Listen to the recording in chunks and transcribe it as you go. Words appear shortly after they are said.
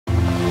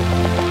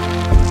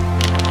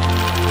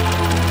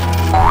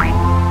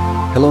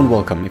Hello and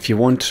welcome. If you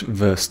want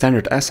the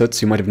standard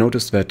assets, you might have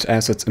noticed that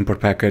assets import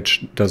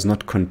package does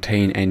not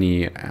contain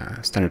any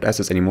standard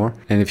assets anymore.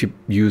 And if you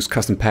use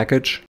custom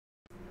package,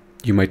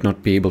 you might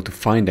not be able to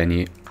find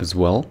any as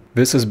well.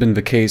 This has been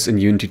the case in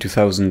Unity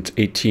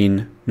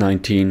 2018,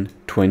 19,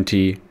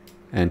 20,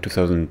 and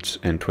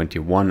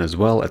 2021 as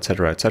well,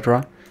 etc.,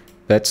 etc.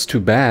 That's too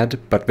bad,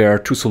 but there are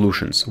two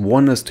solutions.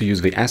 One is to use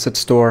the asset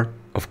store,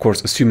 of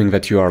course assuming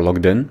that you are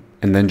logged in,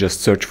 and then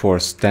just search for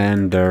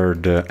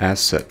standard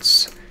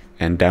assets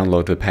and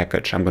download the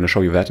package. I'm going to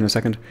show you that in a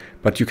second.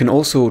 But you can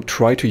also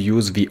try to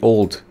use the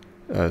old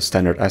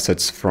standard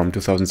assets from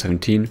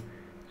 2017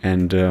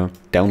 and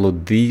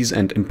download these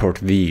and import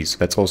these.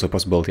 That's also a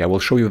possibility. I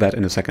will show you that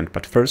in a second.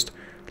 But first,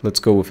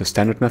 let's go with the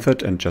standard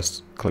method and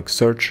just click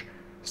search,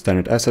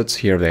 standard assets.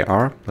 Here they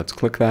are. Let's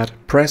click that.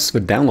 Press the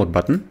download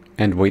button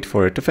and wait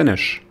for it to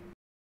finish.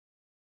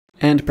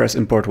 And press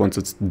import once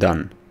it's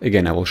done.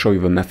 Again, I will show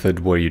you the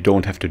method where you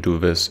don't have to do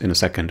this in a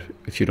second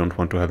if you don't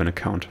want to have an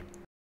account.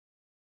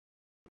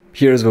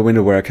 Here's the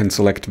window where I can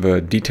select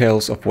the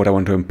details of what I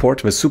want to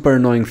import. The super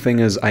annoying thing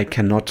is I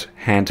cannot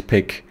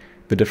handpick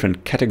the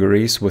different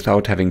categories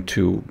without having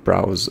to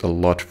browse a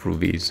lot through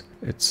these.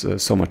 It's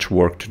so much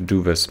work to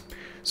do this.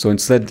 So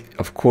instead,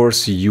 of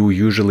course, you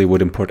usually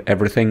would import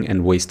everything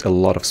and waste a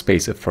lot of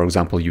space. If, for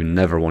example, you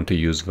never want to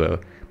use the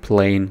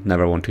plane,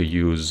 never want to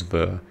use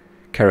the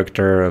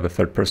character, the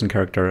third-person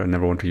character, and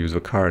never want to use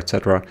the car,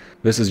 etc.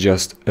 This is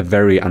just a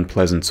very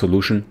unpleasant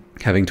solution,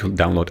 having to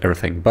download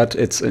everything. But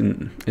it's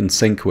in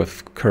sync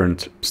with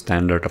current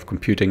standard of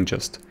computing.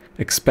 Just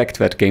expect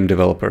that game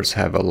developers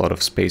have a lot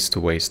of space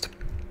to waste.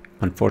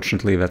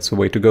 Unfortunately, that's the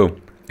way to go.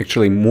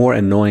 Actually, more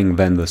annoying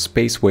than the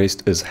space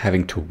waste is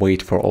having to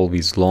wait for all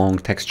these long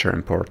texture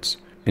imports.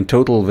 In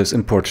total, this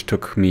import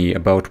took me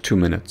about 2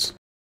 minutes.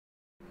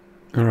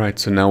 Alright,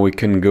 so now we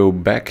can go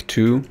back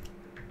to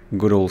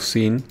good old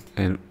scene,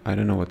 and I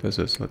don't know what this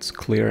is. Let's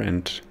clear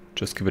and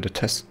just give it a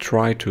test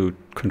try to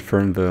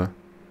confirm the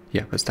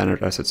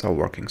standard assets are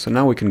working. So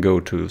now we can go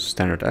to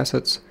standard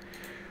assets.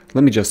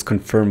 Let me just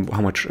confirm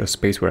how much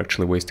space we're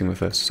actually wasting with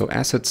this. So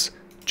assets,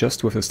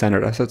 just with the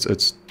standard assets,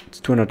 it's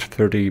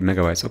 230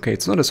 megabytes. Okay,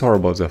 it's not as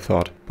horrible as I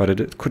thought, but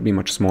it could be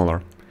much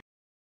smaller.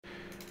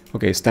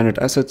 Okay, standard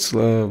assets,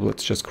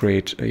 let's just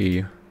create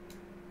a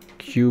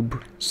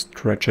cube,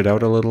 stretch it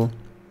out a little,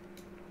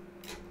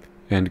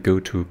 and go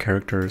to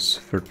characters,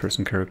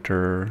 third-person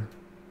character,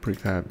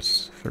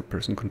 prefabs,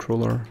 third-person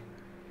controller,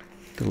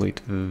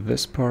 delete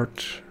this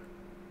part,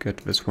 get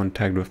this one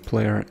tagged with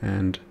player,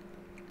 and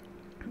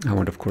I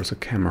want, of course, a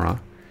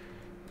camera,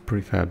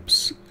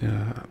 prefabs,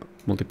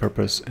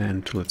 multipurpose,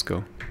 and let's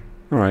go.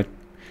 Alright,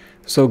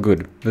 so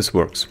good, this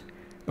works.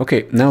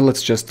 Okay, now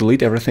let's just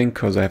delete everything,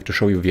 because I have to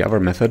show you the other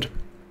method.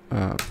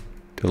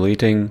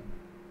 Deleting,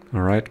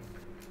 alright,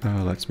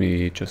 let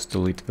me just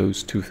delete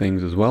those two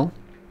things as well.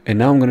 And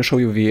now I'm going to show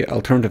you the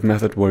alternative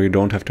method where you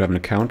don't have to have an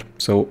account.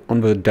 So on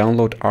the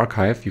download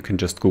archive, you can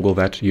just Google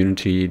that,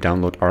 Unity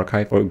download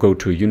archive, or go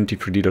to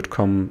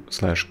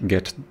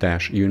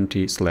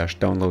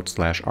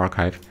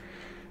unity3d.com/get-unity/download/archive.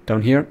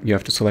 Down here, you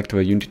have to select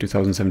the Unity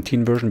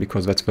 2017 version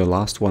because that's the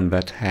last one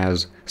that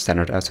has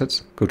standard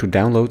assets. Go to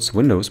Downloads,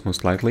 Windows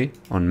most likely.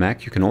 On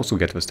Mac, you can also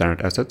get the standard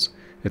assets.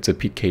 It's a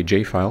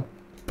PKG file.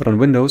 But on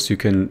Windows, you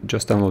can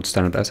just download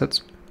standard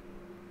assets.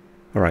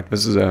 Alright,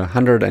 this is a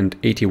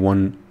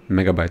 181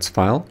 megabytes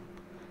file.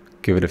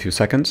 Give it a few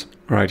seconds.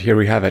 Alright, here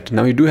we have it.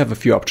 Now you do have a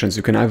few options.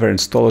 You can either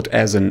install it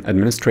as an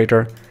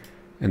administrator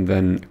and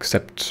then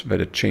accept that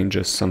it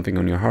changes something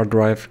on your hard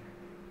drive.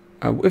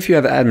 If you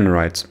have admin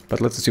rights,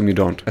 but let's assume you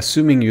don't.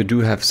 Assuming you do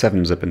have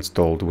 7-zip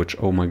installed, which,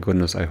 oh my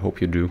goodness, I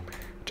hope you do.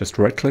 Just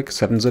right-click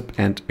 7-zip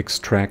and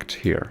extract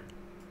here.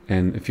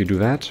 And if you do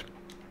that,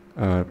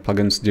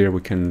 plugins there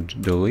we can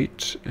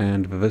delete,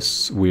 and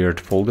this weird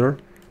folder,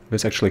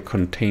 this actually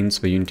contains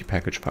the Unity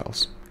package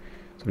files.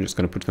 So I'm just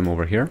going to put them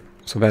over here.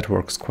 So that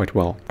works quite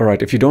well.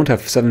 Alright, if you don't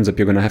have 7-zip,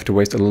 you're going to have to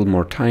waste a little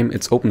more time.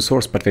 It's open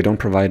source, but they don't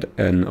provide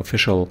an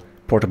official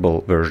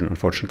portable version,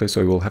 unfortunately. So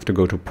you will have to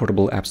go to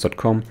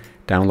portableapps.com,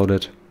 download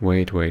it,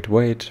 wait.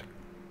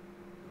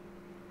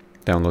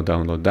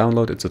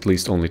 Download. It's at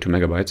least only 2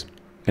 megabytes.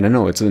 And I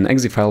know it's an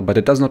exe file, but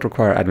it does not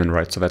require admin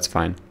rights, so that's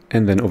fine.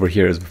 And then over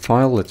here is the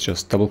file. Let's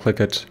just double click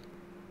it,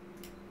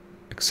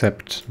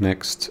 accept,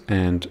 next,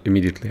 and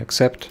immediately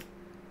accept.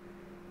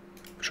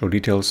 Show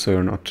details so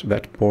you're not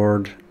that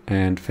bored,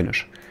 and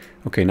finish.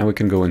 Okay, now we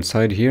can go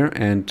inside here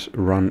and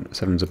run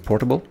 7-zip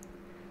portable.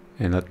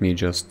 And let me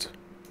just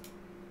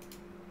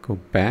go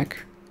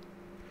back.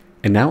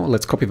 And now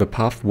let's copy the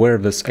path where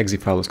this exe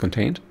file is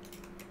contained.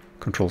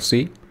 Control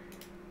C.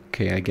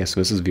 Okay, I guess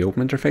this is the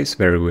open interface.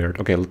 Very weird.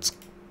 Okay, let's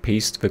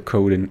paste the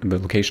code in the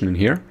location in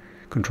here.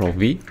 Control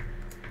V.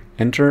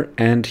 Enter,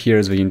 and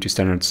here's the Unity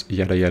standards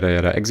yada yada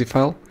yada exe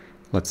file.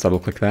 Let's double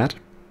click that.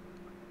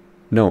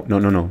 No.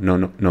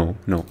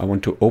 I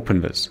want to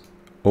open this.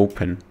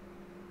 Open.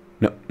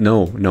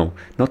 No,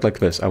 not like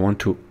this. I want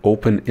to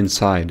open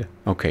inside.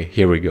 Okay,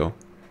 here we go.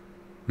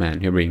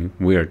 Man, you're being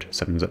weird,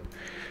 7-zip.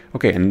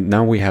 Okay, and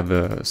now we have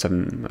the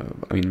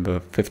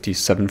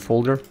 57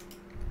 folder.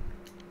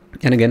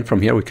 And again,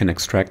 from here we can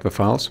extract the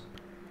files.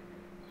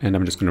 And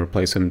I'm just going to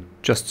replace them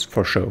just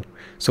for show.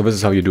 So this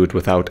is how you do it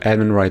without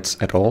admin rights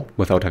at all,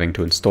 without having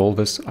to install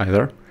this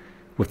either,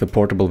 with the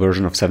portable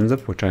version of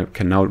 7-zip, which I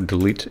can now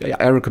delete.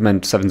 I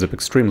recommend 7-zip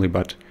extremely,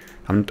 but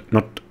I'm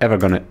not ever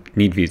going to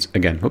need these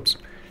again. Oops,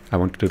 I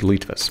want to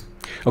delete this.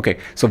 Okay,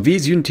 so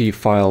these Unity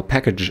file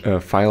package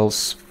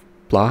files,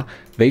 blah,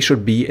 they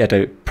should be at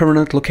a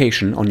permanent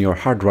location on your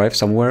hard drive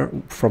somewhere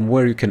from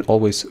where you can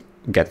always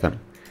get them.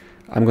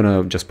 I'm going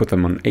to just put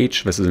them on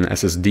H. This is an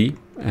SSD,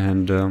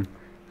 and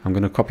I'm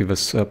going to copy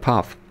this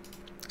path.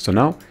 So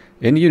now,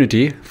 in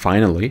Unity,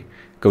 finally,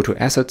 go to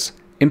Assets,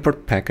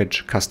 Import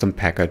Package, Custom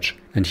Package,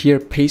 and here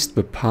paste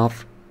the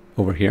path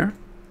over here.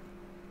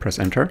 Press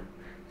Enter.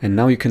 And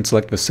now you can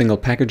select the single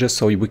packages,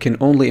 so we can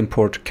only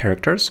import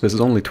characters. This is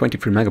only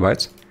 23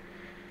 megabytes.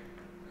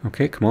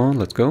 Okay, come on,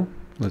 let's go.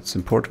 Let's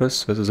import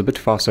this. This is a bit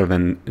faster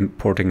than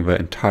importing the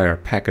entire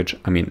package.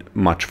 I mean,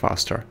 much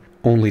faster.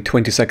 Only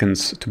 20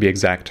 seconds to be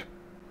exact.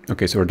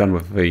 Okay, so we're done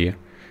with the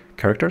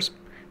characters.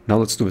 Now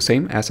let's do the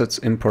same. Assets,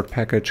 Import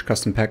Package,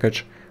 Custom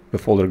Package. The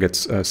folder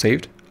gets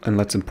saved. And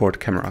let's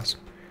import cameras.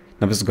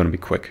 Now this is going to be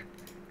quick,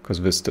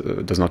 because this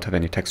does not have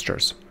any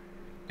textures.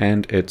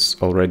 And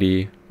it's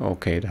already,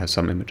 okay, it has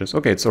some images.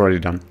 Okay, it's already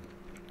done.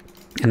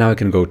 And now I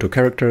can go to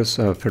characters,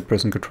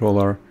 third-person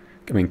controller,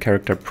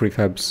 character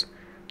prefabs,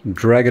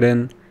 drag it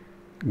in,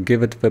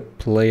 give it the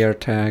player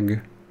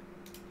tag,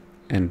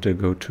 and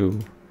go to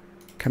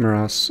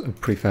cameras,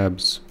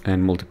 prefabs,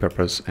 and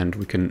multipurpose, and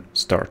we can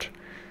start.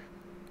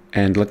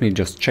 And let me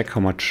just check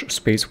how much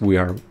space we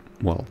are,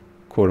 well,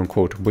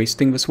 quote-unquote,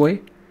 wasting this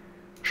way.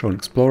 Show an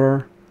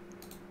Explorer,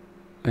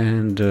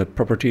 and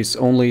properties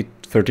only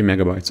 30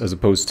 megabytes as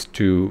opposed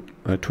to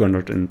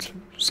 200 and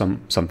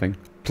something.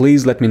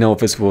 Please let me know if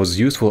this was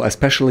useful,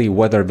 especially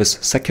whether this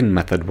second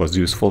method was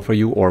useful for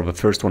you or the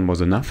first one was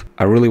enough.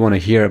 I really want to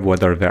hear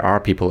whether there are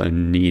people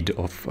in need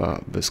of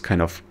this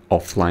kind of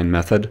offline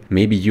method.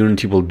 Maybe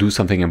Unity will do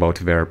something about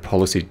their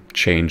policy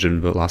change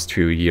in the last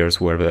few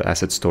years where the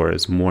asset store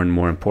is more and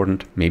more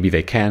important. Maybe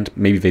they can't.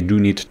 Maybe they do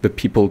need the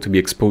people to be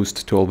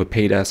exposed to all the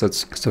paid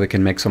assets so they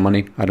can make some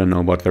money. I don't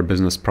know about their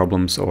business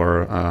problems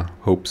or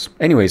hopes.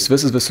 Anyways,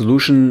 this is the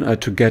solution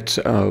to get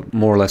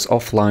more or less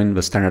offline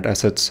the standard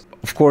assets.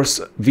 Of course,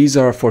 these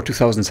are for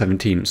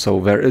 2017, so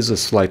there is a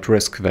slight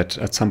risk that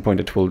at some point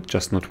it will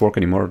just not work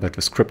anymore, that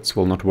the scripts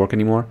will not work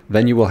anymore.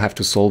 Then you will have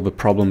to solve the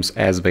problems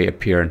as they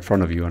appear in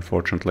front of you,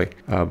 unfortunately.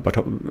 But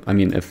I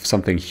mean, if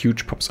something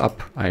huge pops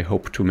up, I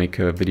hope to make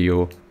a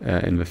video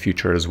in the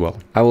future as well.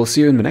 I will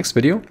see you in the next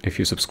video if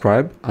you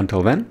subscribe.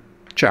 Until then,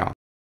 ciao!